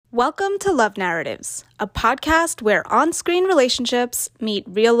Welcome to Love Narratives, a podcast where on-screen relationships meet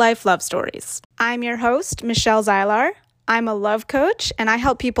real-life love stories. I'm your host, Michelle Zylar. I'm a love coach, and I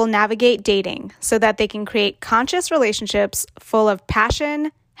help people navigate dating so that they can create conscious relationships full of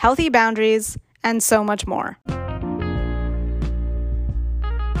passion, healthy boundaries, and so much more.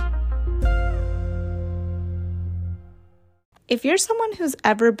 If you're someone who's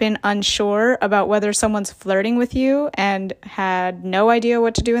ever been unsure about whether someone's flirting with you and had no idea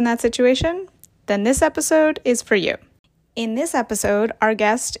what to do in that situation, then this episode is for you. In this episode, our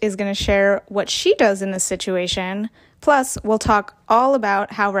guest is going to share what she does in this situation, plus we'll talk all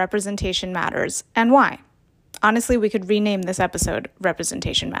about how representation matters and why. Honestly, we could rename this episode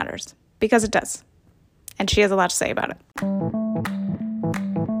Representation Matters, because it does. And she has a lot to say about it.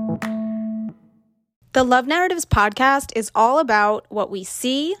 The Love Narratives podcast is all about what we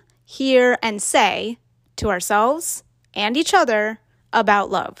see, hear, and say to ourselves and each other about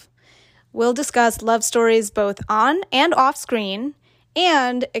love. We'll discuss love stories both on and off screen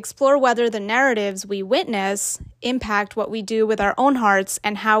and explore whether the narratives we witness impact what we do with our own hearts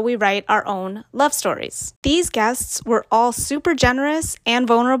and how we write our own love stories. These guests were all super generous and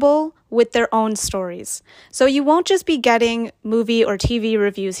vulnerable with their own stories. So you won't just be getting movie or TV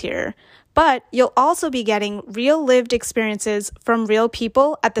reviews here, but you'll also be getting real lived experiences from real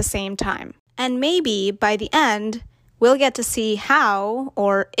people at the same time. And maybe by the end, we'll get to see how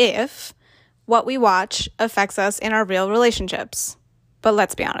or if what we watch affects us in our real relationships. But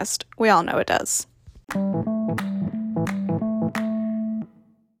let's be honest, we all know it does.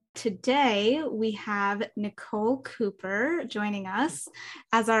 Today, we have Nicole Cooper joining us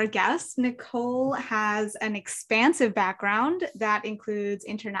as our guest. Nicole has an expansive background that includes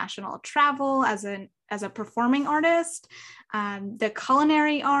international travel as a performing artist, the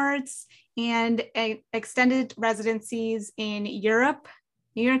culinary arts, and extended residencies in Europe,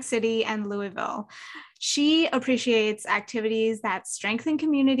 New York City, and Louisville. She appreciates activities that strengthen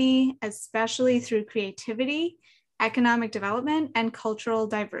community, especially through creativity, economic development, and cultural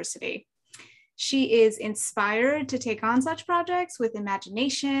diversity. She is inspired to take on such projects with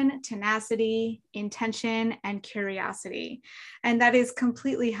imagination, tenacity, intention, and curiosity. And that is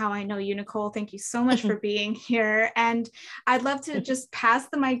completely how I know you, Nicole. Thank you so much for being here. And I'd love to just pass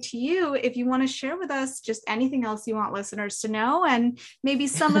the mic to you if you want to share with us just anything else you want listeners to know, and maybe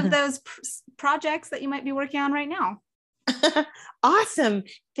some of those projects that you might be working on right now. Awesome.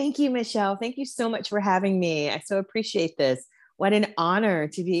 Thank you, Michelle. Thank you so much for having me. I so appreciate this. What an honor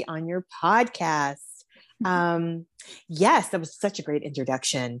to be on your podcast. Yes, that was such a great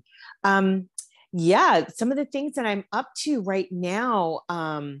introduction. Some of the things that I'm up to right now,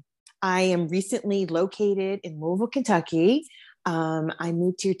 I am recently located in Louisville, Kentucky. I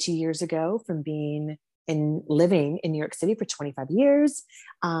moved here 2 years ago from being and living in New York City for 25 years.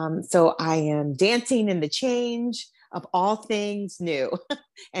 So I am dancing in the change of all things new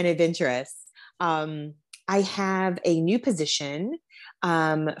and adventurous. I have a new position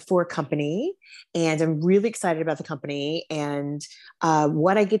for a company, and I'm really excited about the company. And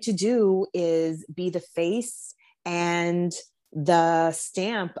what I get to do is be the face and the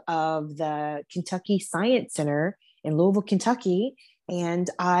stamp of the Kentucky Science Center in Louisville, Kentucky. And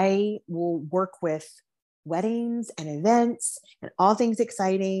I will work with weddings and events and all things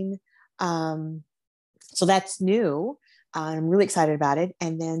exciting. So that's new. I'm really excited about it.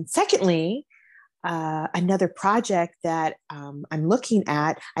 And then secondly, another project that I'm looking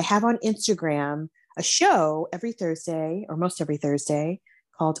at, I have on Instagram a show every Thursday, or most every Thursday,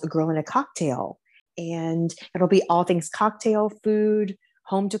 called A Girl in a Cocktail. And it'll be all things cocktail, food,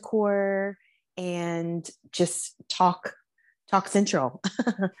 home decor, and just talk central.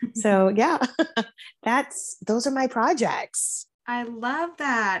 So yeah, those are my projects. I love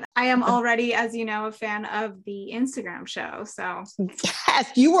that. I am already, as you know, a fan of the Instagram show. So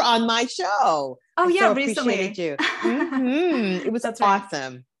yes, you were on my show. Oh yeah, so recently. Appreciated you. Mm-hmm. It was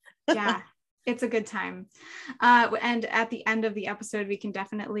awesome. Right. Yeah, it's a good time. And at the end of the episode, we can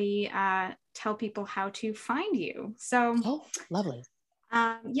definitely tell people how to find you. So lovely.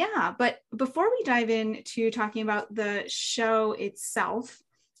 But before we dive into talking about the show itself,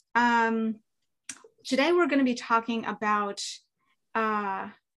 today we're going to be talking about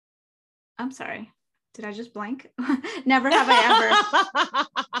I'm sorry, did I just blank? Never have I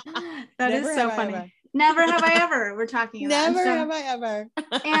ever. That is so funny. Never have I ever. We're talking about. Never have I ever.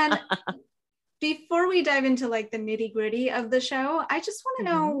 And before we dive into like the nitty gritty of the show, I just want to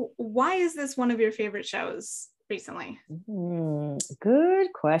know, why is this one of your favorite shows recently?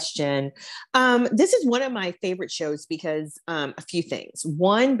 Good question. This is one of my favorite shows because a few things.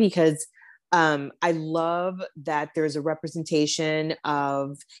 One, because I love that there's a representation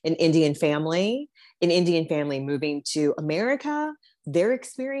of an Indian family moving to America, their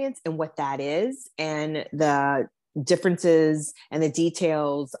experience and what that is, and the differences and the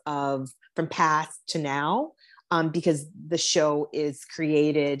details of from past to now, because the show is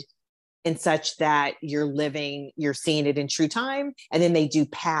created in such that you're seeing it in true time. And then they do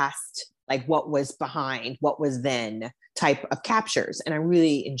past, like what was behind, what was then type of captures. And I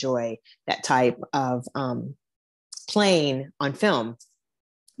really enjoy that type of playing on film.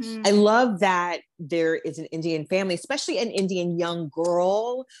 I love that there is an Indian family, especially an Indian young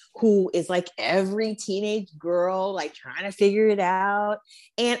girl who is like every teenage girl, like trying to figure it out.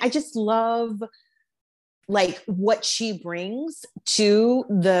 And I just love like what she brings to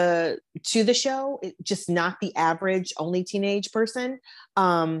the show, just not the average only teenage person.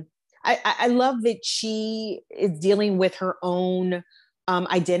 I love that she is dealing with her own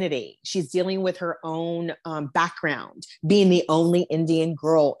identity. She's dealing with her own background, being the only Indian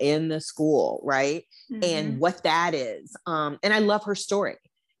girl in the school, right? And what that is. And I love her story.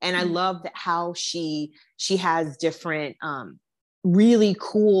 And I love that how she has different really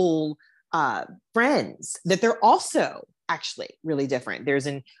cool friends that they're also actually really different. There's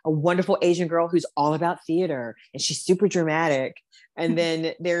a wonderful Asian girl who's all about theater and she's super dramatic. And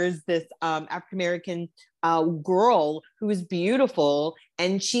then there's this African-American girl who is beautiful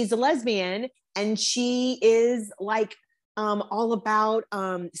and she's a lesbian and she is like all about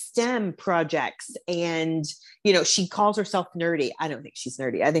STEM projects. And, you know, she calls herself nerdy. I don't think she's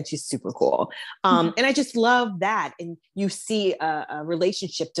nerdy. I think she's super cool. And I just love that. And you see a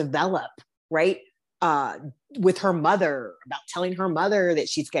relationship develop, right? With her mother, about telling her mother that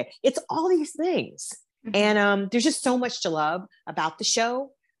she's gay. It's all these things. And there's just so much to love about the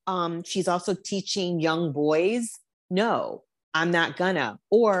show. She's also teaching young boys, no, I'm not gonna,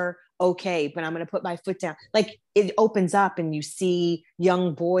 or okay, but I'm gonna put my foot down. Like it opens up and you see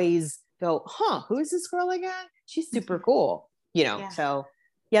young boys go, huh, who is this girl again? She's super cool, you know? Yeah. So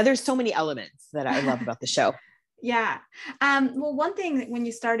yeah, there's so many elements that I love about the show. Yeah. Well, one thing when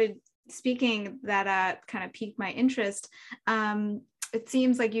you started speaking that kind of piqued my interest, it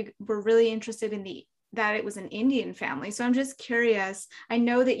seems like you were really interested in that it was an Indian family. So I'm just curious. I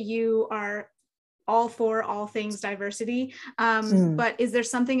know that you are all for all things diversity, but is there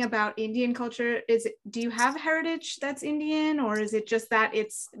something about Indian culture? Do you have heritage that's Indian, or is it just that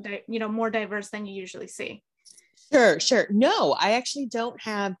it's, you know, more diverse than you usually see? Sure. No, I actually don't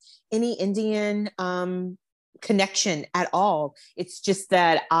have any Indian connection at all. It's just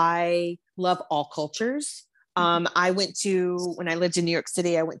that I love all cultures. When I lived in New York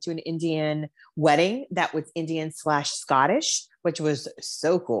City, I went to an Indian wedding that was Indian/Scottish, which was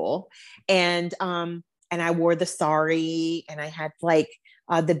so cool. And I wore the sari and I had like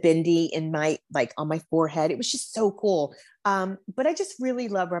the bindi in my, like on my forehead. It was just so cool. But I just really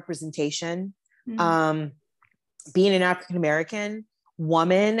love representation. Being an African-American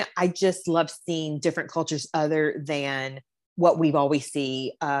woman, I just love seeing different cultures other than what we've always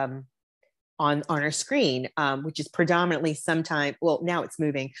see on our screen, which is predominantly sometimes, well, now it's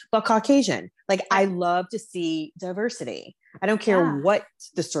moving, but Caucasian. Like I love to see diversity. I don't care what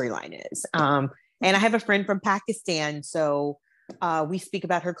the storyline is. And I have a friend from Pakistan, so we speak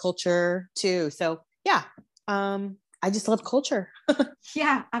about her culture too. So yeah, I just love culture.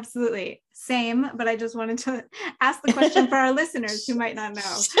 Yeah, absolutely. Same, but I just wanted to ask the question for our listeners who might not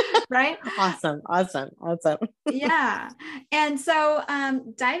know, right? Awesome. Yeah. And so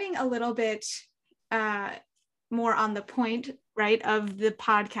diving a little bit more on the point, right, of the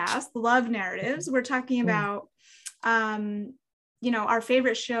podcast, Love Narratives, we're talking about, you know, our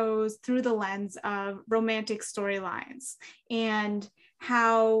favorite shows through the lens of romantic storylines and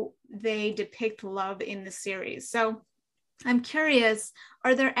how they depict love in the series. So I'm curious,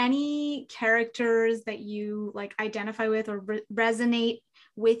 are there any characters that you like identify with or resonate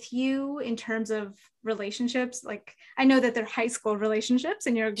with you in terms of relationships? Like, I know that they're high school relationships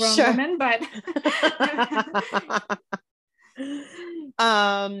and you're a grown woman, but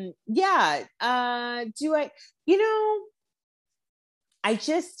do I, you know, I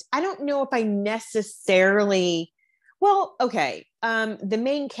don't know if I necessarily, well, okay. The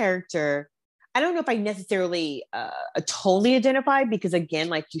main character, I don't know if I necessarily totally identify, because again,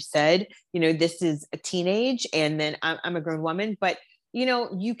 like you said, you know, this is a teenage and then I'm a grown woman, but you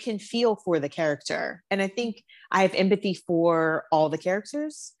know, you can feel for the character. And I think I have empathy for all the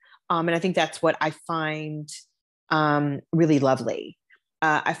characters. And I think that's what I find really lovely.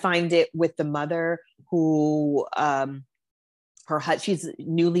 I find it with the mother who, she's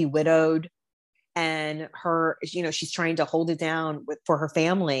newly widowed and her, you know, she's trying to hold it down for her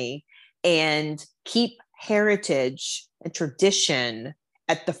family. and keep heritage and tradition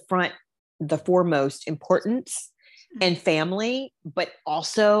at the foremost importance, and family, but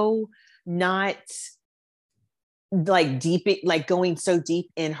also not like deep, like going so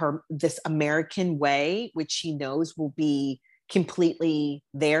deep in this American way, which she knows will be completely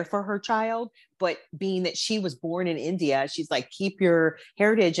there for her child. But being that she was born in India, she's like, keep your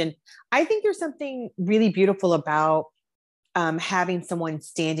heritage. And I think there's something really beautiful about having someone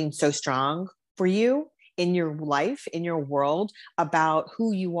standing so strong for you in your life, in your world, about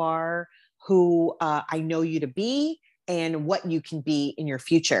who you are, who I know you to be, and what you can be in your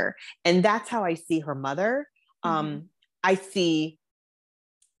future. And that's how I see her mother. I see,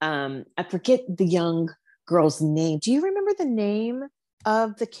 I forget the young girl's name. Do you remember the name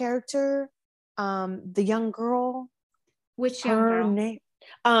of the character? The young girl? Which young Her girl? name?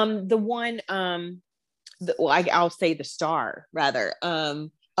 The one, I'll say the star rather,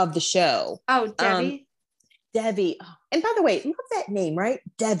 of the show. Oh, Debbie. Debbie. And by the way, love that name, right?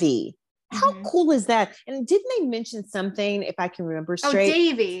 Debbie. How cool is that? And didn't they mention something, if I can remember straight? Oh,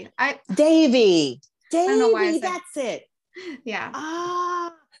 Davy. Davy. I don't know why I said, that's it. Yeah.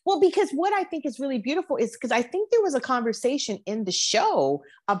 Well, because what I think is really beautiful is because I think there was a conversation in the show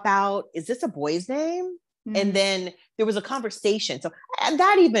about, is this a boy's name? And then there was a conversation. So and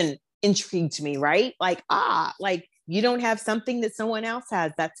that even intrigued me, right? Like, like you don't have something that someone else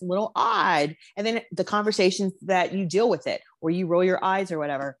has. That's a little odd. And then the conversations that you deal with it, or you roll your eyes or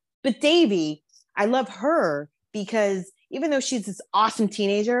whatever. But Davy, I love her because even though she's this awesome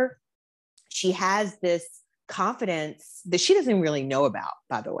teenager, she has this confidence that she doesn't really know about,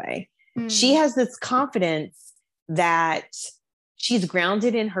 by the way. She has this confidence that she's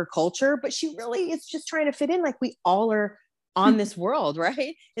grounded in her culture, but she really is just trying to fit in, like we all are on this world,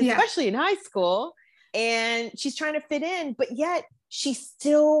 right? Especially in high school. And she's trying to fit in, but yet she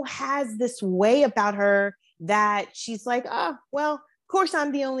still has this way about her that she's like, well, of course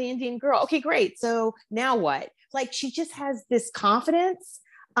I'm the only Indian girl. Okay, great. So now what? Like she just has this confidence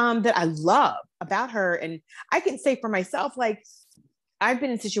that I love about her. And I can say for myself, like I've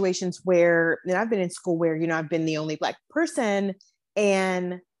been in situations where, and I've been in school where, I've been the only Black person,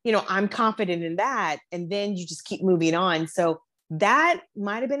 and, I'm confident in that. And then you just keep moving on. So that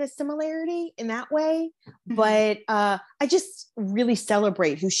might've been a similarity in that way. But I just really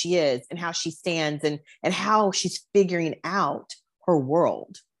celebrate who she is and how she stands and how she's figuring out her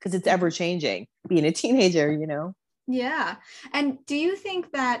world, because it's ever changing being a teenager, Yeah. And do you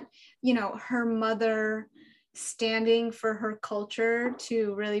think that, her mother standing for her culture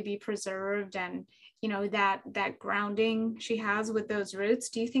to really be preserved, and, that grounding she has with those roots,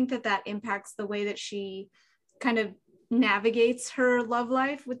 do you think that impacts the way that she kind of navigates her love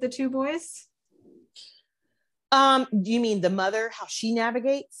life with the two boys? Do you mean the mother, how she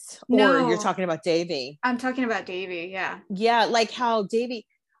navigates? No, or you're talking about Davy? I'm talking about Davy. Yeah. Yeah. Like how Davy,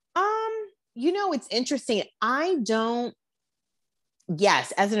 it's interesting.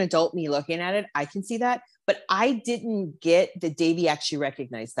 Yes, as an adult, me looking at it, I can see that, but I didn't get that Davy actually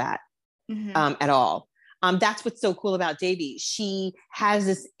recognized that at all. That's what's so cool about Davy. She has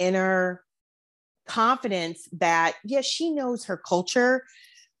this inner confidence that, she knows her culture.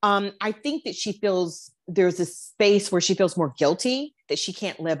 I think that she feels there's a space where she feels more guilty that she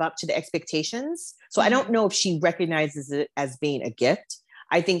can't live up to the expectations. So I don't know if she recognizes it as being a gift.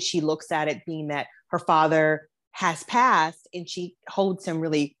 I think she looks at it being that her father has passed and she holds him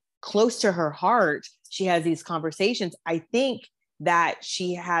really close to her heart. She has these conversations. I think that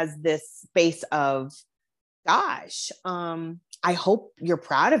she has this space of, gosh, I hope you're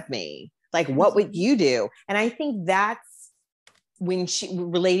proud of me. Like, what would you do? And I think that's when she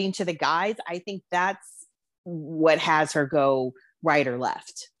relating to the guys, I think that's what has her go right or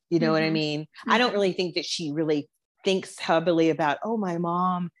left. You know what I mean? I don't really think that she really thinks heavily about, oh, my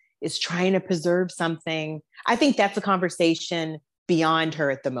mom is trying to preserve something. I think that's a conversation beyond her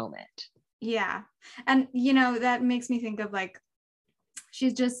at the moment. Yeah. And, that makes me think of like,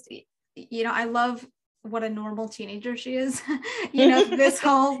 she's just, I love what a normal teenager she is. This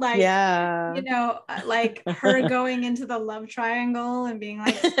whole like, like her going into the love triangle and being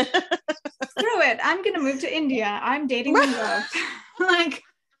like, screw it, I'm going to move to India. I'm dating them both.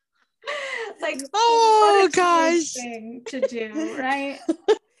 like, oh gosh, thing to do, right?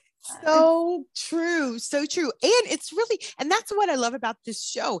 So true. So true. And it's really, and that's what I love about this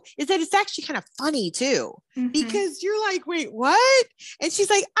show is that it's actually kind of funny too, because you're like, wait, what? And she's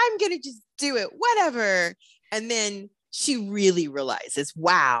like, I'm going to just do it, whatever. And then she really realizes,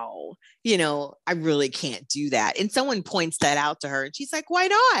 wow, I really can't do that. And someone points that out to her and she's like, why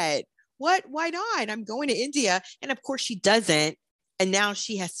not? Why not? I'm going to India. And of course she doesn't. And now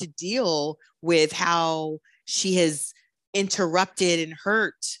she has to deal with how she has interrupted and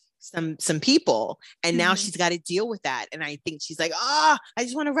hurt some people. And now she's got to deal with that. And I think she's like, I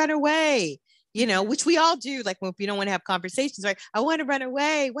just want to run away, which we all do. Like when we don't want to have conversations, right? I want to run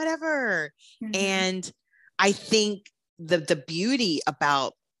away, whatever. And I think the beauty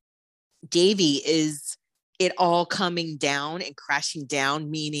about Davy is it all coming down and crashing down,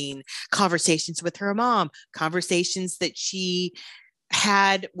 meaning conversations with her mom, conversations that she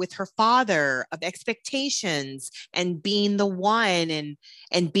had with her father of expectations and being the one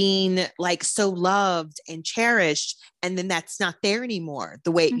and being like so loved and cherished. And then that's not there anymore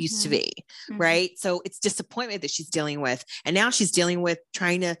the way it used to be. Right. So it's disappointment that she's dealing with. And now she's dealing with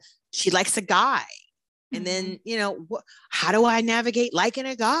she likes a guy. And then, how do I navigate liking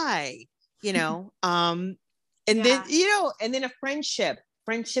a guy, and then, and then a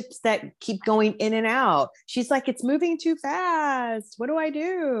friendships that keep going in and out. She's like, it's moving too fast. What do I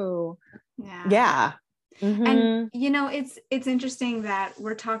do? Yeah. And, it's interesting that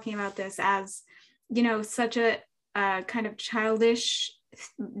we're talking about this as, such a kind of childish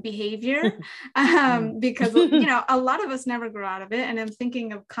behavior, because, a lot of us never grow out of it. And I'm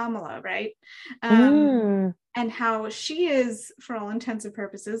thinking of Kamala, right? And how she is, for all intents and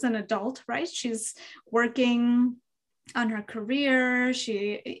purposes, an adult, right? She's working on her career.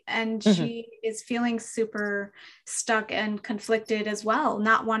 She is feeling super stuck and conflicted as well,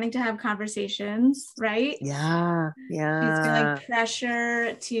 not wanting to have conversations, right? She's feeling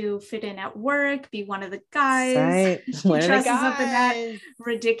pressure to fit in at work, be one of the guys. Right. She dresses up in that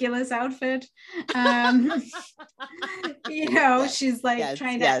ridiculous outfit. She's like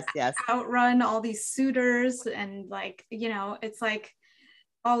trying to outrun all these suitors, and like, it's like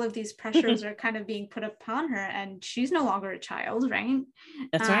all of these pressures are kind of being put upon her, and she's no longer a child, right?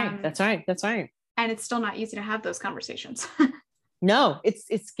 That's right. And it's still not easy to have those conversations. No,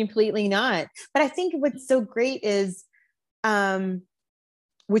 it's completely not. But I think what's so great is,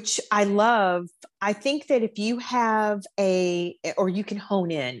 which I love, I think that if you have or you can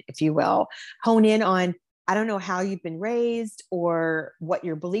hone in, if you will, on, I don't know how you've been raised or what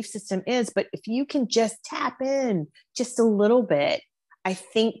your belief system is, but if you can just tap in just a little bit, I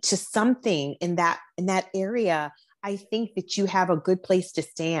think to something in that area, I think that you have a good place to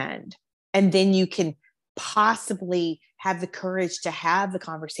stand. And then you can possibly have the courage to have the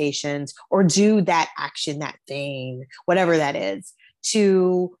conversations or do that action, that thing, whatever that is,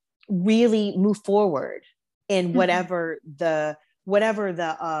 to really move forward in whatever the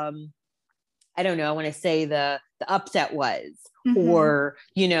I don't know, I want to say the upset was, or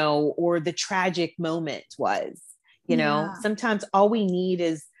the tragic moment was. Sometimes all we need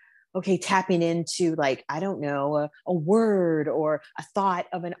is, tapping into, like, I don't know, a word or a thought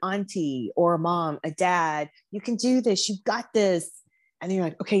of an auntie or a mom, a dad. You can do this. You've got this. And then you're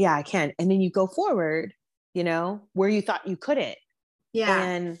like, okay, yeah, I can. And then you go forward, where you thought you couldn't. Yeah.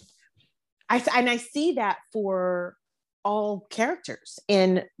 And I see that for all characters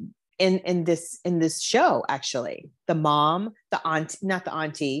in this show, actually. The mom, the aunt, not the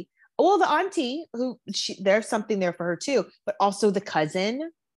auntie. Well, the auntie there's something there for her too, but also the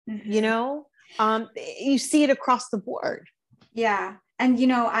cousin, you see it across the board. Yeah. And,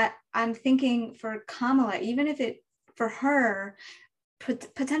 I'm thinking for Kamala, even if it, for her,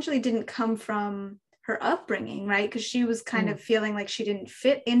 potentially didn't come from her upbringing, right? Because she was kind of feeling like she didn't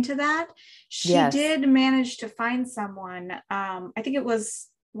fit into that. She did manage to find someone. I think it was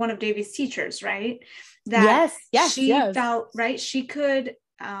one of Davy's teachers, right? That she felt, right? She could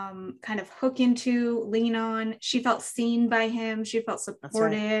kind of hook into, lean on. She felt seen by him. She felt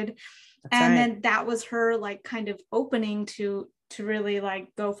supported. Then that was her like kind of opening to really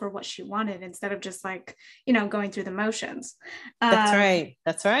like go for what she wanted, instead of just like, going through the motions. That's right.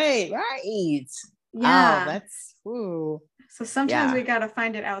 Yeah. Oh, that's, ooh. So sometimes we got to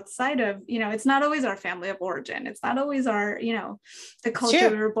find it outside of, it's not always our family of origin. It's not always our, the culture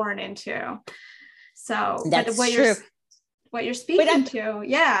we were born into. So that's what true. What you're speaking to,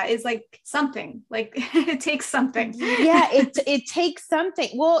 is like something, like it takes something. Yeah, it takes something.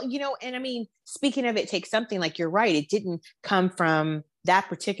 Well, and I mean, speaking of it takes something, like, you're right. It didn't come from that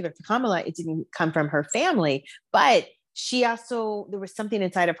particular Kamala. It didn't come from her family, but she also, there was something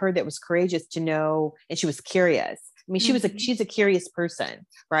inside of her that was courageous to know, and she was curious. I mean, she's a curious person,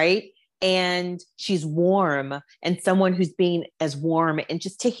 right? And she's warm, and someone who's being as warm and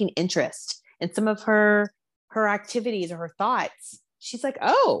just taking interest in some of her activities or her thoughts. She's like,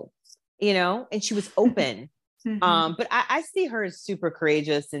 oh, and she was open. But I see her as super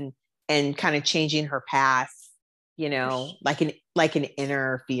courageous and kind of changing her path, like an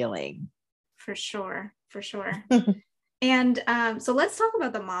inner feeling. For sure. And so let's talk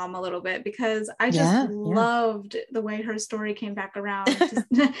about the mom a little bit, because I just Yeah. loved the way her story came back around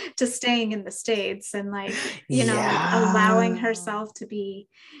to, to staying in the States and like, you know, like allowing Yeah. herself to be,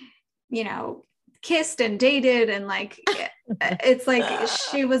 you know, kissed and dated, and like it's like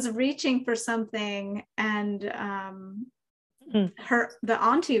she was reaching for something, and the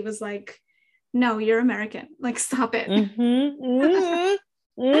auntie was like, no, you're American, like stop it.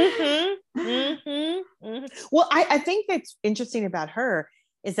 Well, I think that's interesting about her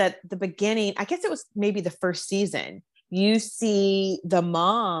is that the beginning, I guess it was maybe the first season, you see the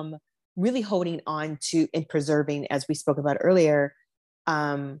mom really holding on to and preserving, as we spoke about earlier,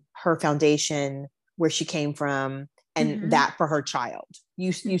 her foundation, where she came from, and that for her child.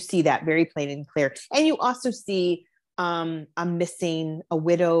 You see that very plain and clear. And you also see a missing, a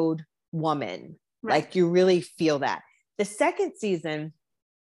widowed woman. Right. Like you really feel that. The second season,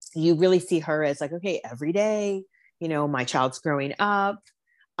 you really see her as like, okay, every day, you know, my child's growing up.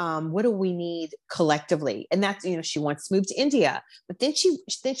 What do we need collectively? And that's, you know, she wants to move to India, but then she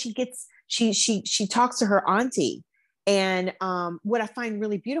talks to her auntie. And what I find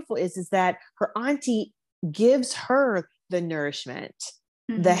really beautiful is that her auntie gives her the nourishment,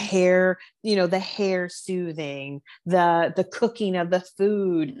 the hair, you know, the hair soothing, the cooking of the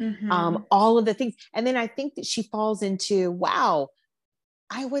food, all of the things. And then I think that she falls into, wow,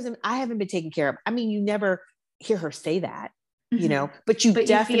 I haven't been taken care of. I mean, you never hear her say that, you know, but you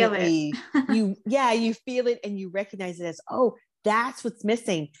definitely, you feel it and you recognize it as, oh, that's what's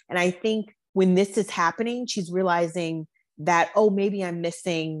missing. And I think when this is happening, she's realizing that, oh, maybe I'm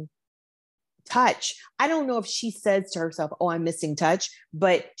missing touch. I don't know if she says to herself, oh, I'm missing touch,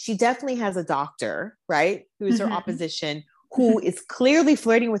 but she definitely has a doctor, right? Who is her opposition, who is clearly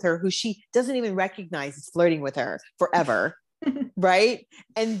flirting with her, who she doesn't even recognize is flirting with her forever. Right.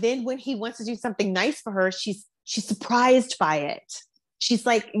 And then when he wants to do something nice for her, she's surprised by it. She's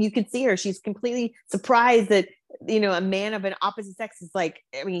like, you can see her, she's completely surprised that, you know, a man of an opposite sex is like,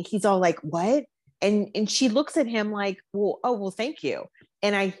 I mean, he's all like, what? And she looks at him like, well, oh, well, thank you.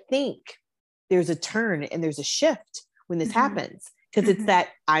 And I think there's a turn and there's a shift when this happens, because it's that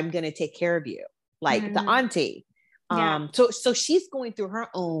I'm going to take care of you, like the auntie. So she's going through her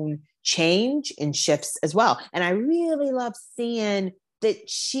own change and shifts as well. And I really love seeing that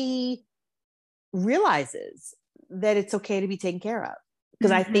she realizes that it's okay to be taken care of.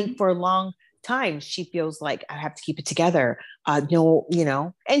 Because I think for a long time, she feels like I have to keep it together. No, you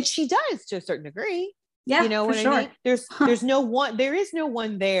know, and she does to a certain degree. Yeah, you know what I mean? There's no one, there is no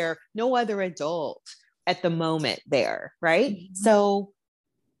one there, no other adult at the moment there, right? So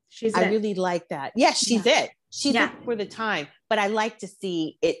I really like that. Yes, she's it. She's it for the time, but I like to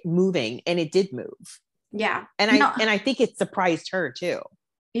see it moving, and it did move. Yeah. And I think it surprised her too.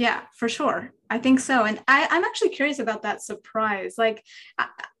 Yeah, for sure. I think so. And I'm actually curious about that surprise. Like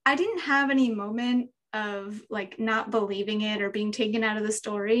I didn't have any moment of like not believing it or being taken out of the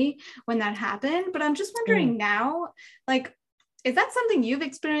story when that happened. But I'm just wondering now, like, is that something you've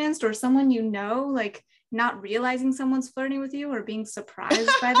experienced, or someone you know, like not realizing someone's flirting with you or being surprised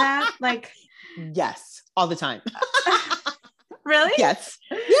by that? Like, yes, all the time. Really? Yes.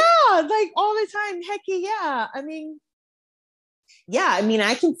 Yeah, like all the time. Heck yeah. I mean,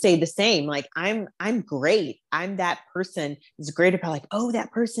 I can say the same. Like I'm great. I'm that person who's great about like, oh,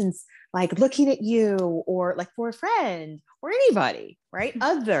 that person's like looking at you, or like for a friend or anybody, right?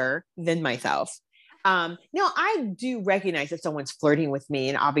 Other than myself. No, I do recognize if someone's flirting with me,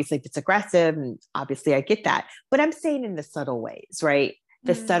 and obviously if it's aggressive, and obviously I get that, but I'm saying in the subtle ways, right?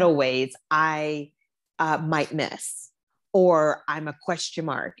 The subtle ways I might miss, or I'm a question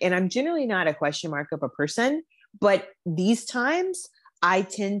mark. And I'm generally not a question mark of a person, but these times I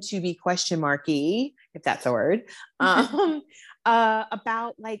tend to be question marky, if that's a word,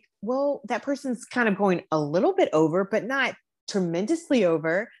 about like, well, that person's kind of going a little bit over, but not tremendously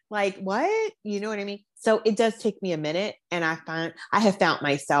over. Like, what? You know what I mean? So it does take me a minute. And I have found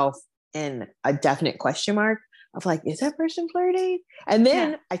myself in a definite question mark of like, is that person flirting? And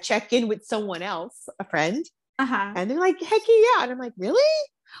then I check in with someone else, a friend, and they're like, heck yeah. And I'm like, really?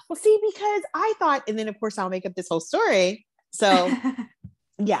 Well, see, because I thought, and then of course I'll make up this whole story. So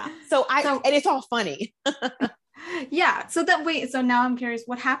yeah. And it's all funny. Yeah. So now I'm curious,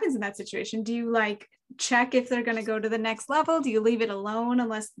 what happens in that situation? Do you like check if they're going to go to the next level? Do you leave it alone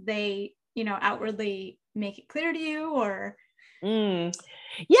unless they, you know, outwardly make it clear to you, or?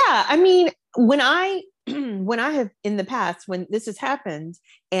 Yeah. I mean, when I have in the past, when this has happened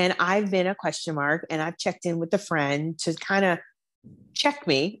and I've been a question mark and I've checked in with a friend to kind of check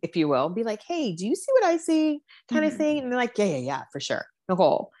me, if you will, be like, hey, do you see what I see, kind of thing? And they're like, yeah, for sure,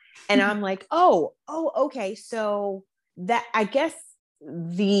 Nicole. And I'm like, oh, okay. So that I guess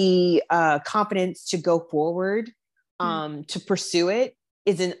the confidence to go forward, to pursue it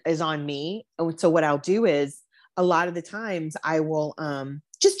is on me. And so what I'll do is a lot of the times I will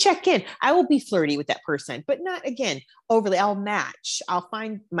just check in. I will be flirty with that person, but not again overly. I'll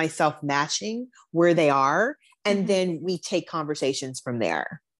find myself matching where they are. And then we take conversations from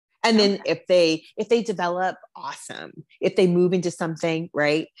there. And then if they develop, awesome. If they move into something,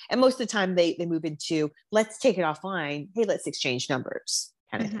 right? And most of the time they move into, let's take it offline. Hey, let's exchange numbers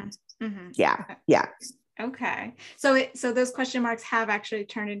kind of thing. Yeah. Okay. Yeah. Okay. So those question marks have actually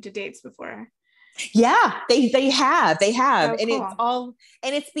turned into dates before. Yeah, they have. So And cool.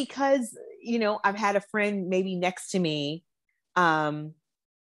 it's because, I've had a friend maybe next to me,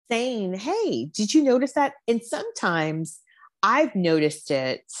 saying, hey, did you notice that? And sometimes I've noticed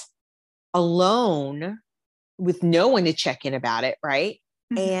it alone with no one to check in about it. Right.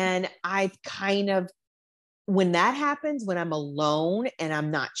 And I've kind of, when that happens, when I'm alone and I'm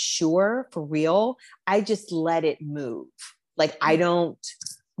not sure for real, I just let it move. Like I don't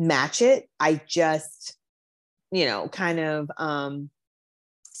match it. I just, kind of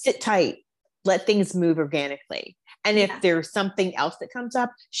sit tight, let things move organically. And if there's something else that comes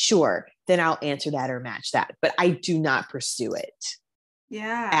up, sure, then I'll answer that or match that. But I do not pursue it.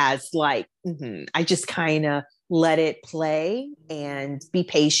 Yeah. As like, I just kind of let it play and be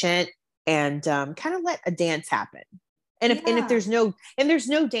patient and kind of let a dance happen. And if there's no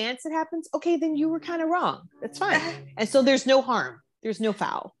dance that happens, okay, then you were kind of wrong. That's fine. And so there's no harm. There's no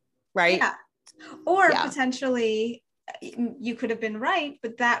foul, right? Yeah. Or potentially you could have been right,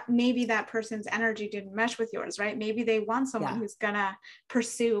 but that maybe that person's energy didn't mesh with yours, right? Maybe they want someone who's gonna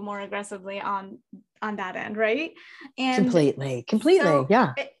pursue more aggressively on that end, right? And completely so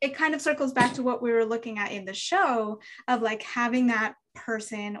yeah. It kind of circles back to what we were looking at in the show of like having that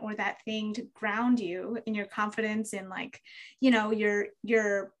person or that thing to ground you in your confidence in like,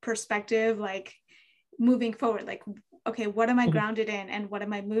 your perspective, like moving forward, like, okay, what am I grounded in and what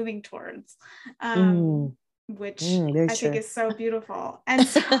am I moving towards? Which I think is so beautiful. And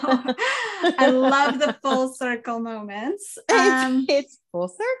so I love the full circle moments. It's full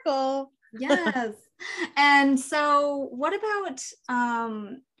circle. Yes. And so what about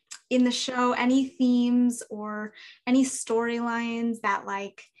in the show, any themes or any storylines that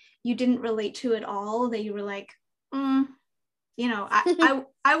like you didn't relate to at all, that you were like, I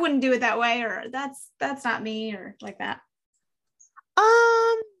wouldn't do it that way, or that's not me, or like that?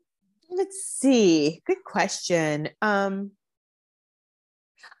 Let's see. Good question. I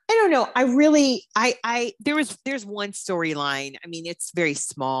don't know. I really, there's one storyline. I mean, it's very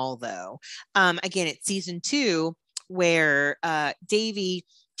small though. Again, it's season 2 where Davy,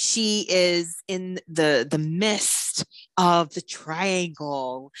 she is in the midst of the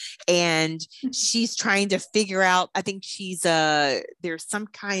triangle and she's trying to figure out, I think there's some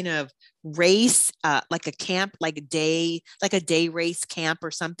kind of race, like a camp, like a day race camp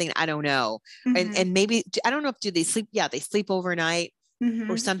or something. I don't know. And maybe, I don't know if do they sleep? Yeah, they sleep overnight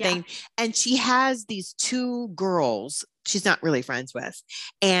or something. Yeah. And she has these 2 girls she's not really friends with.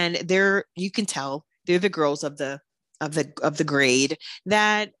 And you can tell they're the girls of the grade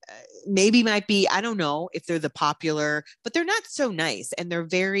that maybe might be, I don't know if they're the popular, but they're not so nice. And they're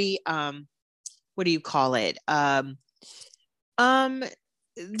very, what do you call it?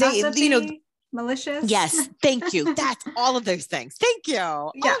 Gossipy, malicious. Yes, thank you. That's all of those things. Thank you.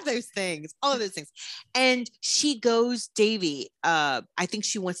 All of those things. And she goes, Davy, I think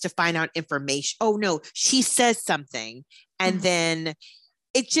she wants to find out information. Oh no, she says something. And then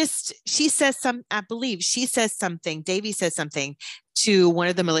she says something, Davy says something to one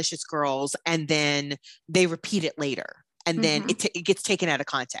of the malicious girls, and then they repeat it later. And then it gets taken out of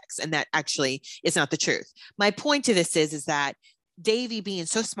context. And that actually is not the truth. My point to this is that Davy being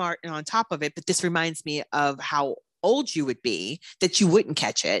so smart and on top of it, but this reminds me of how old you would be that you wouldn't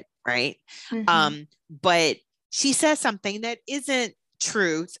catch it, right? But she says something that isn't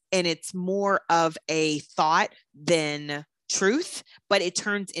truth, and it's more of a thought than truth, but it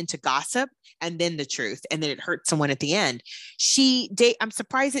turns into gossip and then the truth, and then it hurts someone at the end. I'm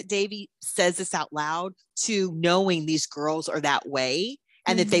surprised that Davy says this out loud, to knowing these girls are that way,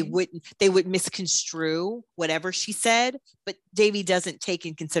 and that they would misconstrue whatever she said, but Davy doesn't take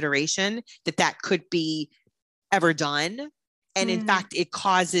in consideration that could be ever done. And in fact, it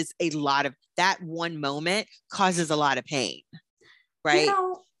causes that one moment causes a lot of pain, right?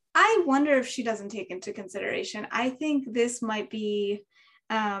 I wonder if she doesn't take into consideration. I think this might be,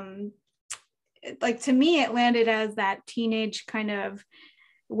 like, to me, it landed as that teenage kind of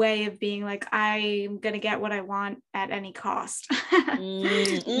way of being like, I'm going to get what I want at any cost,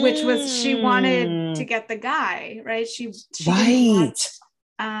 which was, she wanted to get the guy, right? She didn't want,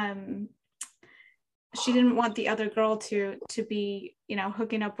 she didn't want the other girl to be, you know,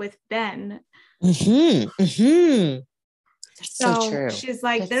 hooking up with Ben. So true. she's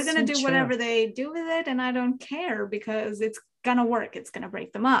like, they're going to do true. whatever they do with it. And I don't care because it's going to work. It's going to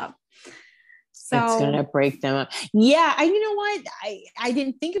break them up. So it's going to break them up. Yeah. You know what? I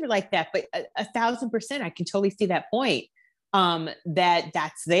didn't think of it like that, but 1,000%, I can totally see that point.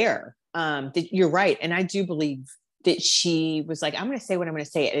 That's there. That you're right. And I do believe that she was like, I'm going to say what I'm going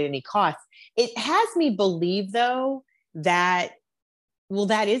to say at any cost. It has me believe though, that, well,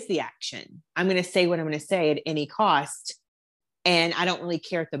 that is the action. I'm going to say what I'm going to say at any cost. And I don't really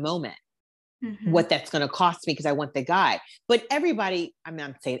care at the moment what that's going to cost me because I want the guy. But everybody, I'm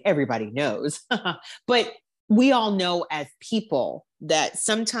not saying everybody knows, but we all know as people that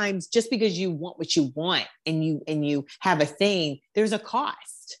sometimes just because you want what you want and you have a thing, there's a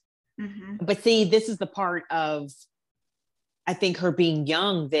cost. But see, this is the part of, I think, her being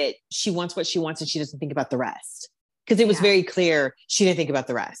young, that she wants what she wants and she doesn't think about the rest. Because it was very clear she didn't think about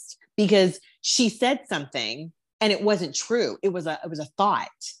the rest, because she said something and it wasn't true. It was a thought.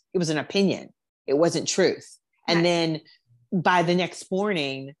 It was an opinion. It wasn't truth. And then by the next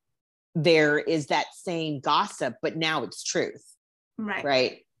morning, there is that same gossip, but now it's truth.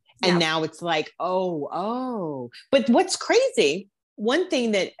 Right. And now it's like, oh, but what's crazy, one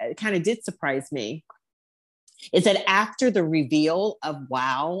thing that kind of did surprise me is that after the reveal of,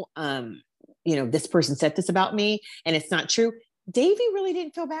 wow, you know, this person said this about me and it's not true, Davy really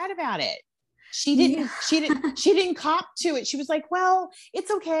didn't feel bad about it. She didn't cop to it. She was like, well,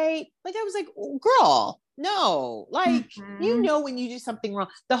 it's okay. Like, I was like, girl, no, like, you know, when you do something wrong,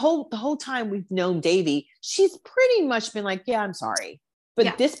 the whole time we've known Davy, she's pretty much been like, yeah, I'm sorry.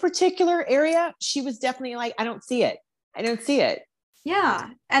 But this particular area, she was definitely like, I don't see it. Yeah.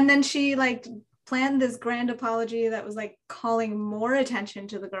 And then she like planned this grand apology that was like calling more attention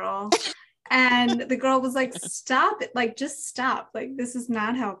to the girl. And the girl was like, stop it. Like, just stop. Like, this is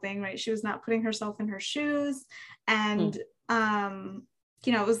not helping, right? She was not putting herself in her shoes. And,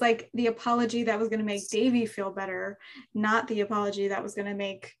 you know, it was like the apology that was going to make Davy feel better, not the apology that was going to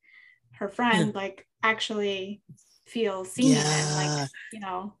make her friend, like, actually feel seen and, like, you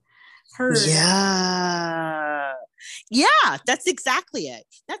know, heard. Yeah, that's exactly it.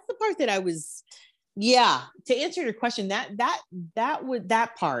 That's the part that I was... Yeah. To answer your question, that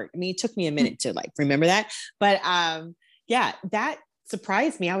part, I mean, it took me a minute to like remember that, but yeah, that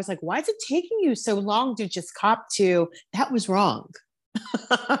surprised me. I was like, why is it taking you so long to just cop to that was wrong?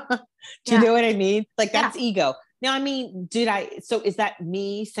 Do you know what I mean? Like, that's ego. Now, I mean, so is that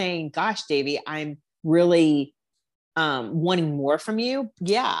me saying, gosh, Davy, I'm really wanting more from you?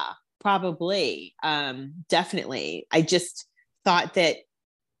 Yeah, probably. Definitely. I just thought that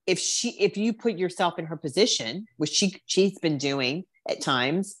if you put yourself in her position, which she's been doing at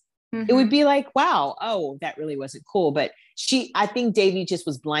times, it would be like, wow, oh, that really wasn't cool. But I think Davy just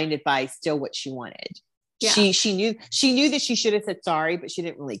was blinded by still what she wanted. Yeah. She knew that she should have said sorry, but she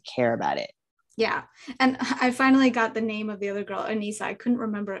didn't really care about it. Yeah. And I finally got the name of the other girl, Anissa. I couldn't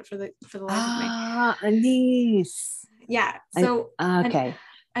remember it for the life of me. Anissa. Yeah. So okay.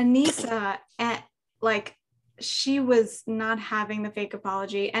 Anissa, like, she was not having the fake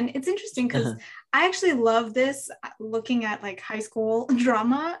apology. And it's interesting because I actually love this, looking at like high school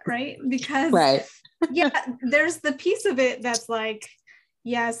drama, right? Because there's the piece of it that's like,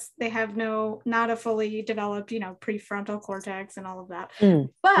 yes, they have not a fully developed, you know, prefrontal cortex and all of that.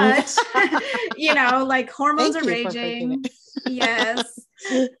 But, you know, like hormones are raging. Yes.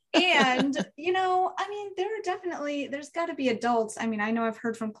 And, you know, I mean, there's got to be adults. I mean, I know I've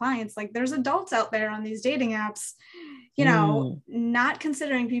heard from clients, like there's adults out there on these dating apps, you know, not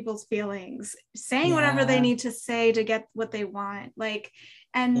considering people's feelings, saying whatever they need to say to get what they want. Like,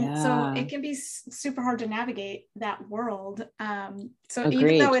 and so it can be super hard to navigate that world. So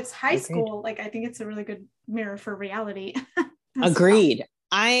even though it's high school, like, I think it's a really good mirror for reality. Agreed. Well.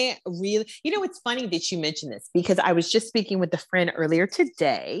 I really, you know, it's funny that you mentioned this because I was just speaking with a friend earlier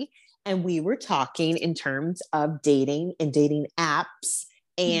today and we were talking in terms of dating and dating apps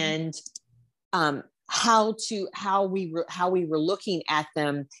and how we were looking at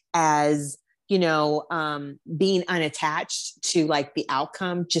them as, you know, being unattached to like the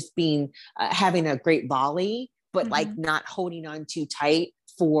outcome, just being, having a great volley, but like not holding on too tight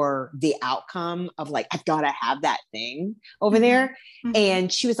for the outcome of like, I've got to have that thing over there.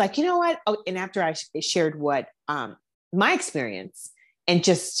 And she was like, you know what? Oh, and after I shared what, my experience and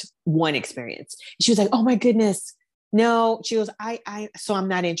just one experience, she was like, oh my goodness, no, she goes, so I'm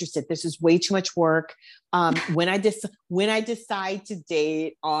not interested. This is way too much work. When I decide to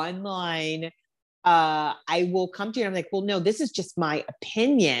date online, I will come to you and I'm like, well, no, this is just my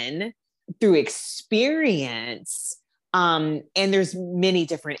opinion through experience. And there's many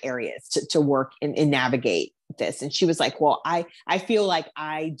different areas to work and navigate this. And she was like, well, I feel like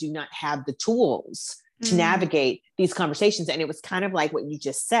I do not have the tools to navigate these conversations. And it was kind of like what you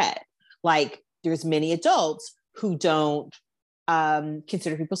just said. Like there's many adults who don't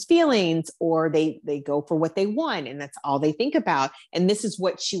consider people's feelings, or they go for what they want and that's all they think about. And this is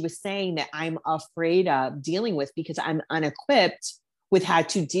what she was saying that I'm afraid of dealing with because I'm unequipped with how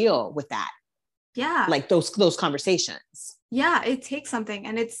to deal with that. Yeah. Like those conversations. Yeah, it takes something,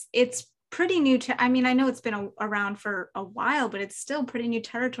 and it's pretty new I mean, I know it's been around for a while, but it's still pretty new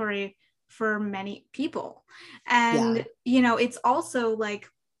territory for many people. And it's also like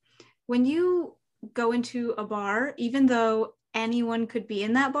when you go into a bar, even though anyone could be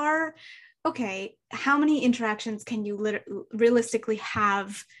in that bar, okay, how many interactions can you realistically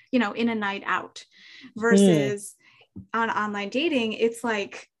have, in a night out versus on online dating? It's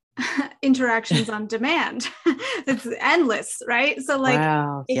like interactions on demand. It's endless, right? So like,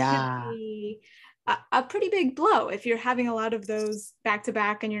 wow, it could be a pretty big blow if you're having a lot of those back to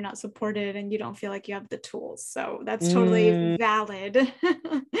back and you're not supported and you don't feel like you have the tools. So that's totally valid.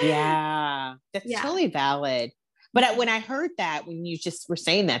 Yeah, that's totally valid. But when I heard that, when you just were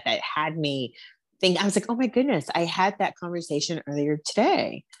saying that, that had me think, I was like, oh my goodness, I had that conversation earlier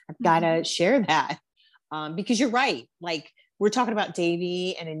today. I've got to share that because you're right. Like we're talking about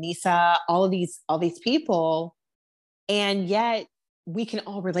Davy and Anissa, all these people, and yet we can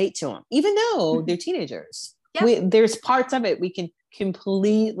all relate to them, even though they're teenagers. There's parts of it we can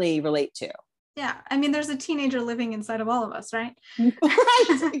completely relate to. Yeah. I mean, there's a teenager living inside of all of us, right?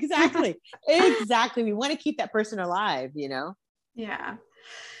 Right. Exactly. Exactly. We want to keep that person alive, Yeah.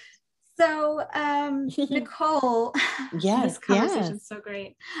 So, Nicole, this conversation is so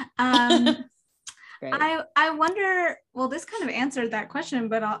great. Great. I wonder, well, this kind of answered that question,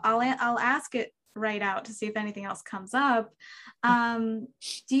 but I'll ask it right out to see if anything else comes up. Do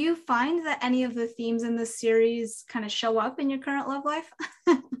you find that any of the themes in this series kind of show up in your current love life?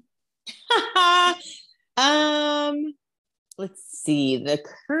 Let's see, the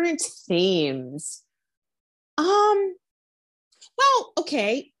current themes. Well,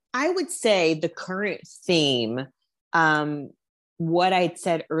 okay. I would say the current theme, what I'd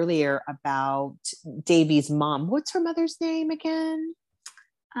said earlier about Davy's mom. What's her mother's name again?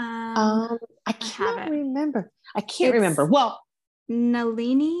 I can't remember. I can't remember. Well,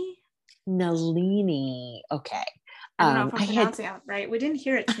 Nalini. Okay. I don't know if I'm pronouncing it right. We didn't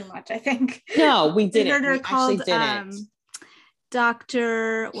hear it too much, I think. No, we didn't. We heard her called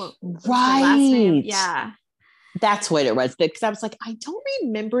Dr. Right. Last name? Yeah. That's what it was. Because I was like, I don't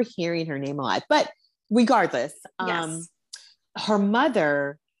remember hearing her name a lot. But regardless, her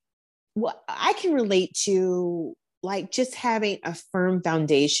mother, I can relate to like just having a firm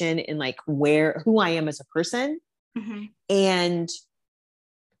foundation in like who I am as a person and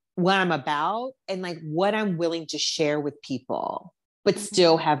what I'm about and like what I'm willing to share with people, but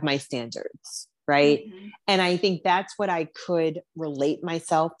still have my standards. Right. And I think that's what I could relate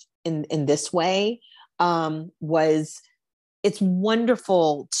myself in this way. Was it's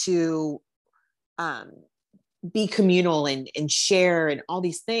wonderful to, be communal and share and all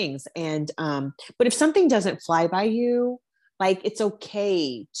these things. And, but if something doesn't fly by you, like it's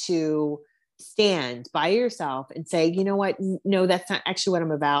okay to stand by yourself and say, you know what? No, that's not actually what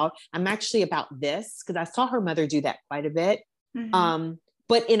I'm about. I'm actually about this. Cause I saw her mother do that quite a bit.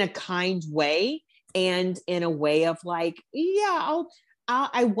 But in a kind way and in a way of like, yeah,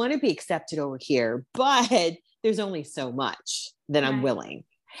 I want to be accepted over here, but there's only so much that I'm willing.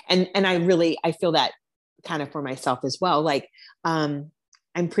 And I feel that kind of for myself as well. Like, I'm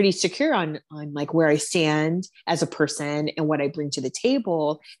pretty secure on like where I stand as a person and what I bring to the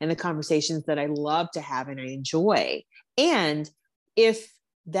table and the conversations that I love to have and I enjoy. And if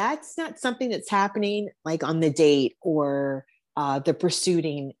that's not something that's happening like on the date or the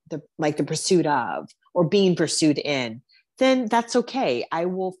pursuit of or being pursued in, then that's okay. I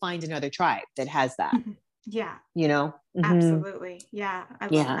will find another tribe that has that. Yeah. Absolutely. Yeah. I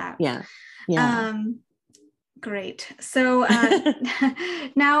love that. Yeah. Great. So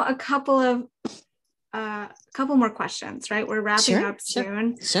now a couple more questions, right? We're wrapping up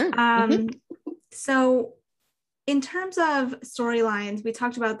soon. Sure. So in terms of storylines, we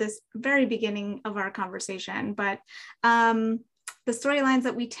talked about this very beginning of our conversation, but the storylines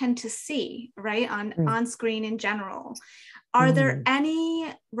that we tend to see, right, on screen in general, Are there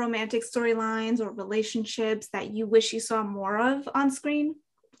any romantic storylines or relationships that you wish you saw more of on screen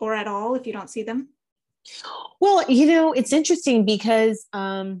or at all if you don't see them? Well, it's interesting because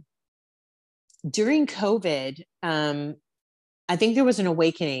during COVID, I think there was an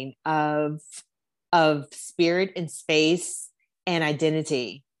awakening of spirit and space and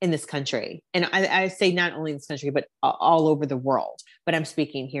identity in this country. And I say not only in this country, but all over the world, but I'm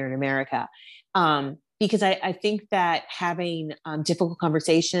speaking here in America. Because I think that having difficult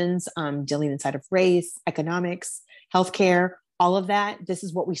conversations, dealing inside of race, economics, healthcare, all of that, this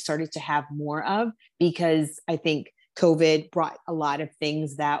is what we started to have more of, because I think COVID brought a lot of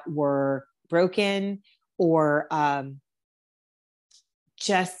things that were broken or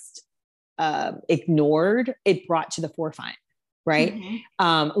just ignored. It brought to the forefront, right? Mm-hmm.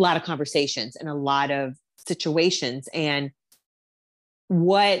 A lot of conversations and a lot of situations. And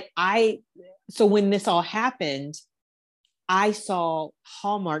so when this all happened, I saw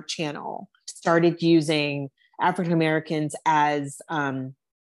Hallmark Channel started using African Americans as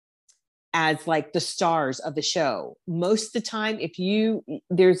like the stars of the show. Most of the time,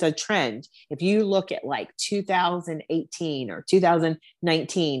 there's a trend. If you look at like 2018 or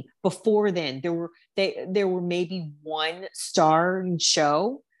 2019, before then, there were maybe one star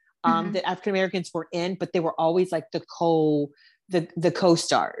show that African Americans were in, but they were always like the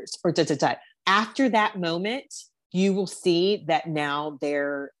co-stars or da. After that moment, you will see that now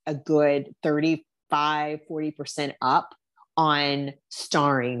they're a good 35-40% up on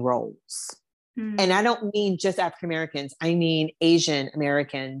starring roles. And I don't mean just African Americans, I mean Asian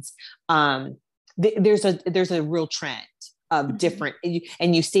Americans. There's a real trend of different,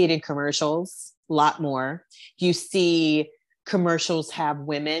 and you see it in commercials a lot more. You see commercials have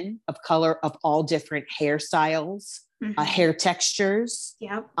women of color of all different hairstyles, hair textures.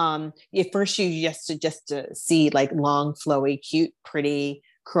 Yep. At first you just to see like long, flowy, cute, pretty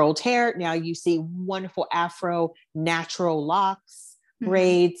curled hair. Now you see wonderful Afro, natural locks,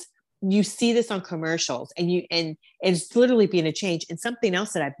 braids. You see this on commercials, and it's literally being a change. And something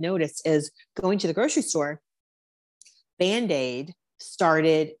else that I've noticed is going to the grocery store, Band-Aid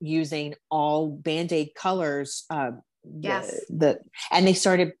started using all Band-Aid colors. Yes. And they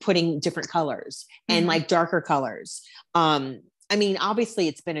started putting different colors and like darker colors. I mean, obviously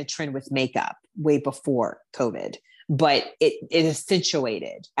it's been a trend with makeup way before COVID, but it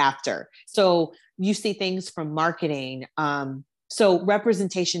accentuated after. So you see things from marketing. So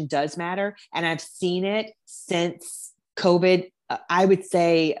representation does matter. And I've seen it since COVID, I would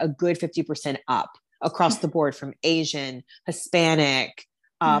say a good 50% up across the board, from Asian, Hispanic,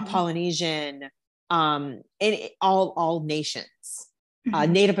 Polynesian, and all nations,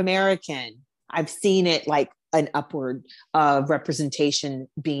 Native American. I've seen it like an upward representation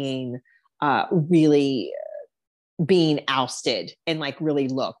being really being ousted and like really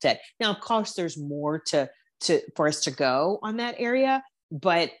looked at. Now, of course, there's more for us to go on that area,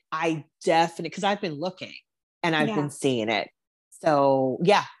 but I definitely, because I've been looking and I've been seeing it. So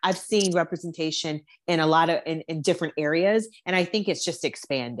yeah, I've seen representation in a lot of in different areas, and I think it's just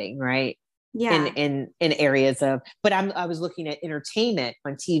expanding, right? Yeah. In areas of, but I was looking at entertainment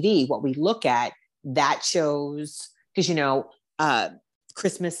on TV. What we look at, that shows, because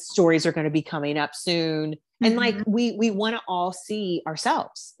Christmas stories are going to be coming up soon, and like we want to all see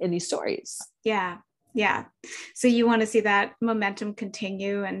ourselves in these stories. Yeah. So you want to see that momentum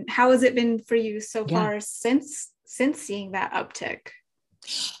continue, and how has it been for you so far since seeing that uptick?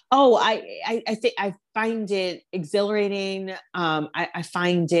 Oh, I think I find it exhilarating. I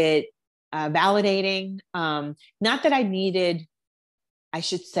find it validating. Not that I needed, I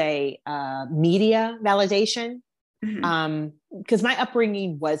should say, media validation, because my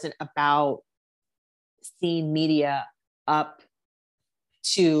upbringing wasn't about seeing media up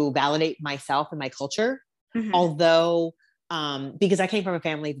to validate myself and my culture. Although, because I came from a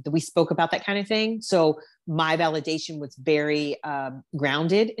family that we spoke about that kind of thing. So my validation was very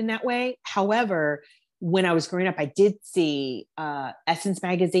grounded in that way. However, when I was growing up, I did see Essence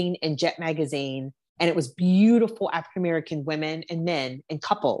magazine and Jet magazine, and it was beautiful African-American women and men and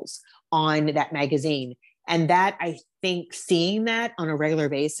couples on that magazine. And that, I think, seeing that on a regular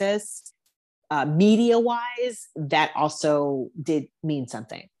basis, media wise, that also did mean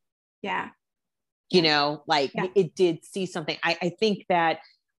something. Yeah. It did see something. I think that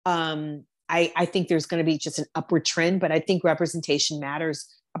I think there's going to be just an upward trend, but I think representation matters.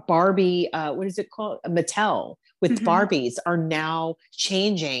 Barbie, what is it called? Mattel with Barbies are now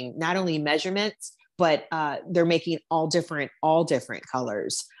changing not only measurements, but they're making all different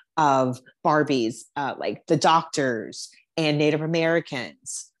colors of Barbies, like the doctors and Native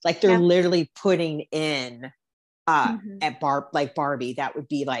Americans. Like they're literally putting in Mhm. at like Barbie. That would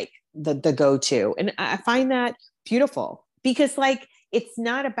be like the go-to. And I find that beautiful because like, it's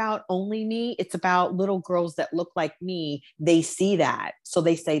not about only me. It's about little girls that look like me. They see that. So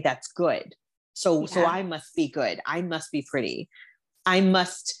they say that's good. So Yeah. I must be good. I must be pretty. I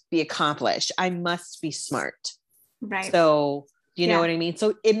must be accomplished. I must be smart. Right. So, you know Yeah. what I mean?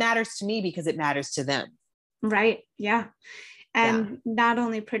 So it matters to me because it matters to them. Right. Yeah. Yeah. And not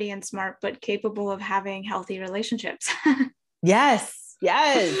only pretty and smart, but capable of having healthy relationships. Yes.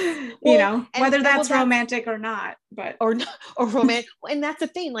 Yes. You Well, know, and whether well, that's that's romantic or not, but or or romantic. And that's the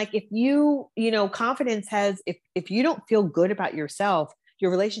thing. Like if you know, confidence has if you don't feel good about yourself,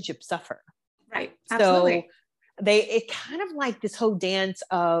 your relationships suffer. right. So Absolutely. it kind of like this whole dance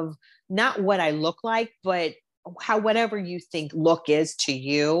of not what I look like, but how whatever you think look is to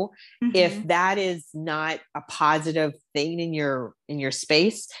you. If Hmm. that is not a positive thing in your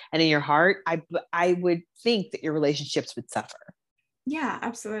space and in your heart, I would think that your relationships would suffer Yeah,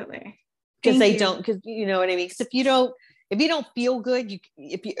 absolutely. because Thank they you. don't, because you know what I mean. Because if you don't feel good,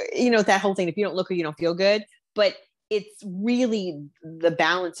 if you know that whole thing, if you don't look good, you don't feel good. But it's really the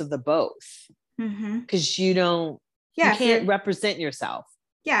balance of the both Hmm. because you Yeah, can't represent yourself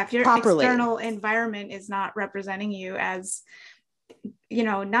if your properly. external environment is not representing you as,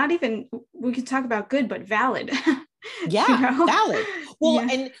 not even, we could talk about good, but valid, you Yeah, know? valid.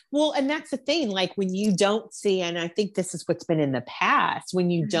 Yeah. And that's the thing. Like when you don't see, and I think this is what's been in the past, when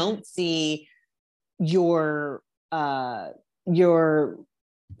you Hmm. don't see your uh your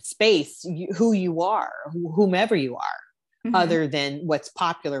space, who you are, whomever you are, Hmm. other than what's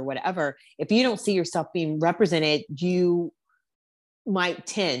popular, whatever. If you don't see yourself being represented, you might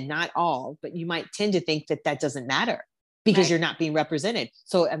tend, not all, but you might tend to think that that doesn't matter because Right. you're not being represented.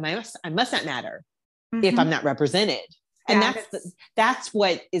 So I must not matter if I'm Hmm. not represented. And Yeah, and that's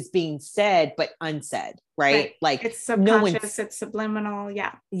what is being said, but unsaid, right? right. Like It's no subconscious, one's, it's subliminal.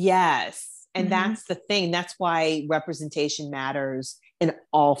 Yeah. yes. And Hmm. that's the thing. That's why representation matters in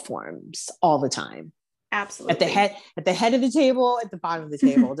all forms, all the time. Absolutely. At the head of the table, at the bottom of the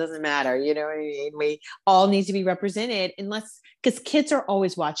table, it doesn't matter. You know what I mean? We all need to be represented unless, because kids are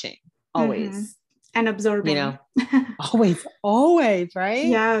always watching, Hmm. always, And you absorbing. know, always, right?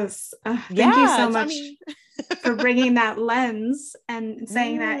 Yes. Thank you so Yeah. I much mean, for bringing that lens and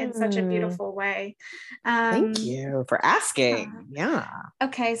saying that in such a mm, beautiful way. thank Um, you for yeah. asking. Yeah.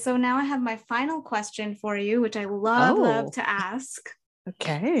 Okay, so now I have my final question for you, which I love Oh, to ask.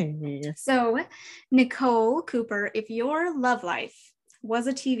 okay. So, Nicole Cooper, if your love life was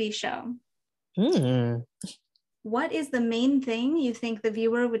a TV show, Hmm. what is the main thing you think the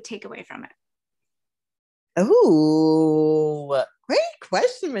viewer would take away from it? Oh, great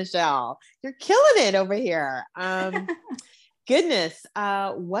question, Michelle. You're killing it over here. Goodness.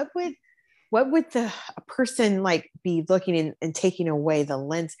 What would the a person like be looking in and taking away the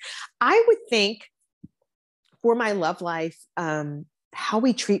lens? I would think for my love life, how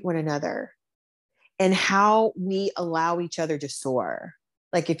we treat one another and how we allow each other to soar.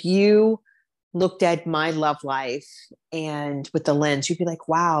 Like if you looked at my love life and with the lens, you'd be like,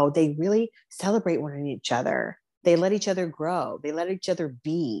 wow, they really celebrate one each other. They let each other grow. They let each other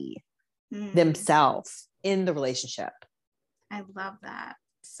be Mm, themselves in the relationship. I love that.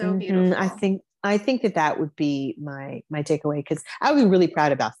 So Mm-hmm. beautiful. I think that that would be my takeaway because I would be really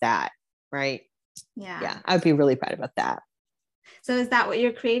proud about that. Right? Yeah. Yeah, I would be really proud about that. So is that what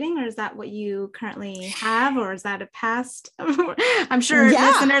you're creating, or is that what you currently have, or is that a past? I'm sure Yeah,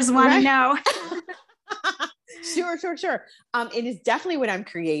 listeners want to right. know. Sure. It is definitely what I'm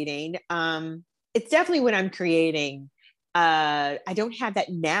creating. It's definitely what I'm creating. I don't have that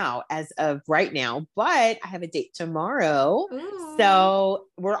now as of right now, but I have a date tomorrow. Ooh, So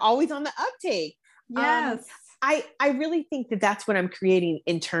we're always on the uptake. Um, yes. I really think that that's what I'm creating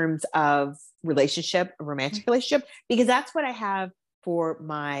in terms of relationship, a romantic relationship, because that's what I have for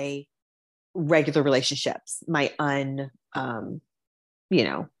my regular relationships, my you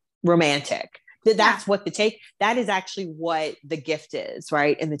know, romantic. Yeah. That's what that is actually what the gift is,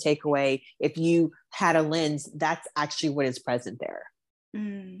 right? And the takeaway, if you had a lens, that's actually what is present there.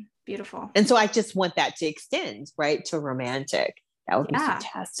 Beautiful. And so I just want that to extend, right, to romantic. That would be Yeah.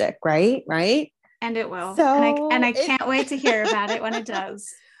 fantastic, right? Right. And it will. And So I can't wait to hear about it when it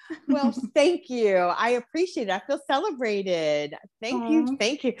does. well, thank you. I appreciate it. I feel celebrated. Thank you. Oh,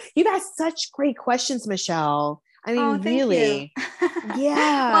 Thank you. You've asked such great questions, Michelle. I oh, mean, thank you. really. Well,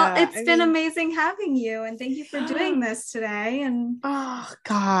 Yeah. it's I been mean, amazing having you, and thank you for doing this today. And oh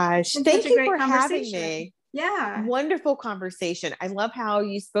gosh. it's been such Thank a you great for having conversation. me. Yeah. Wonderful conversation. I love how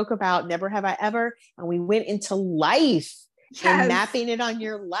you spoke about never have I ever, and we went into life and Yes. mapping it on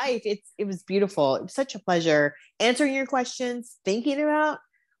your life. It was beautiful. It was such a pleasure answering your questions, thinking about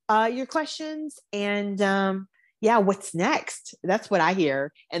your questions, and yeah, what's next? That's what I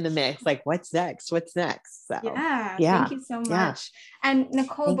hear in the mix. Like, what's next? What's next? So Yeah, yeah, thank you so yeah. much. And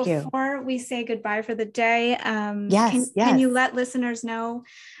Nicole, Thank you. before we say goodbye for the day, Yes, can yes. you let listeners know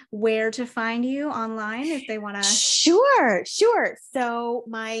where to find you online if they want to? Sure, sure. So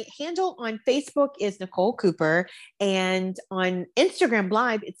my handle on Facebook is Nicole Cooper, and on Instagram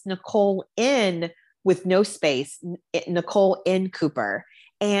Live, it's Nicole N with no space, Nicole N Cooper.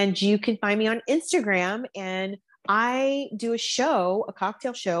 And you can find me on Instagram, and I do a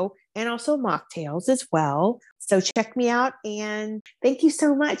cocktail show, and also mocktails as well. So check me out, and thank you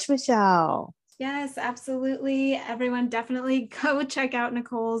so much, Michelle. Yes, absolutely. Everyone definitely go check out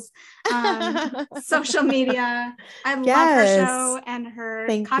Nicole's social media. I love her Yes. show, and her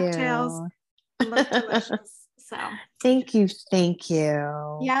Thank cocktails you. look delicious. So Thank you. Thank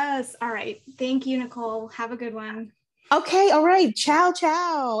you. yes. All right. Thank you, Nicole. Have a good one. Okay. All right. Ciao,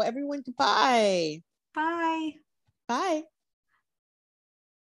 ciao. Everyone, goodbye. Bye. Bye.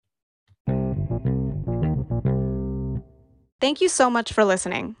 Thank you so much for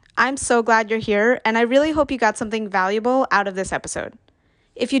listening. I'm so glad you're here, and I really hope you got something valuable out of this episode.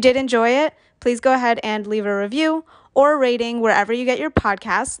 If you did enjoy it, please go ahead and leave a review or a rating wherever you get your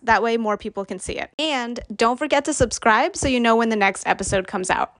podcasts. That way more people can see it. And don't forget to subscribe so you know when the next episode comes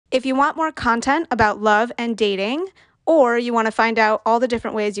out. If you want more content about love and dating, or you want to find out all the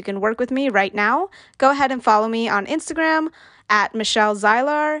different ways you can work with me right now, go ahead and follow me on Instagram at Michelle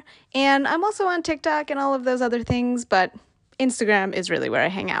Zylar. And I'm also on TikTok and all of those other things, but Instagram is really where I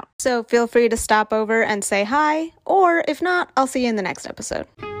hang out. So feel free to stop over and say hi, or if not, I'll see you in the next episode.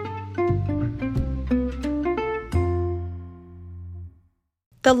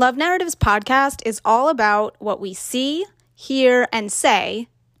 The Love Narratives podcast is all about what we see, hear, and say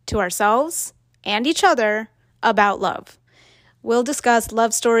to ourselves and each other about love. We'll discuss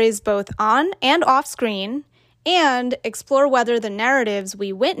love stories both on and off screen, and explore whether the narratives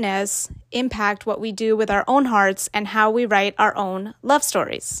we witness impact what we do with our own hearts and how we write our own love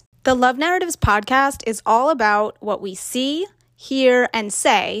stories. The Love Narratives podcast is all about what we see, hear, and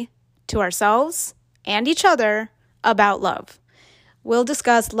say to ourselves and each other about love. We'll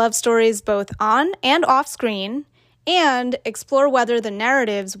discuss love stories both on and off screen, and explore whether the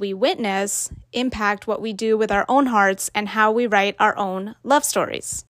narratives we witness impact what we do with our own hearts and how we write our own love stories.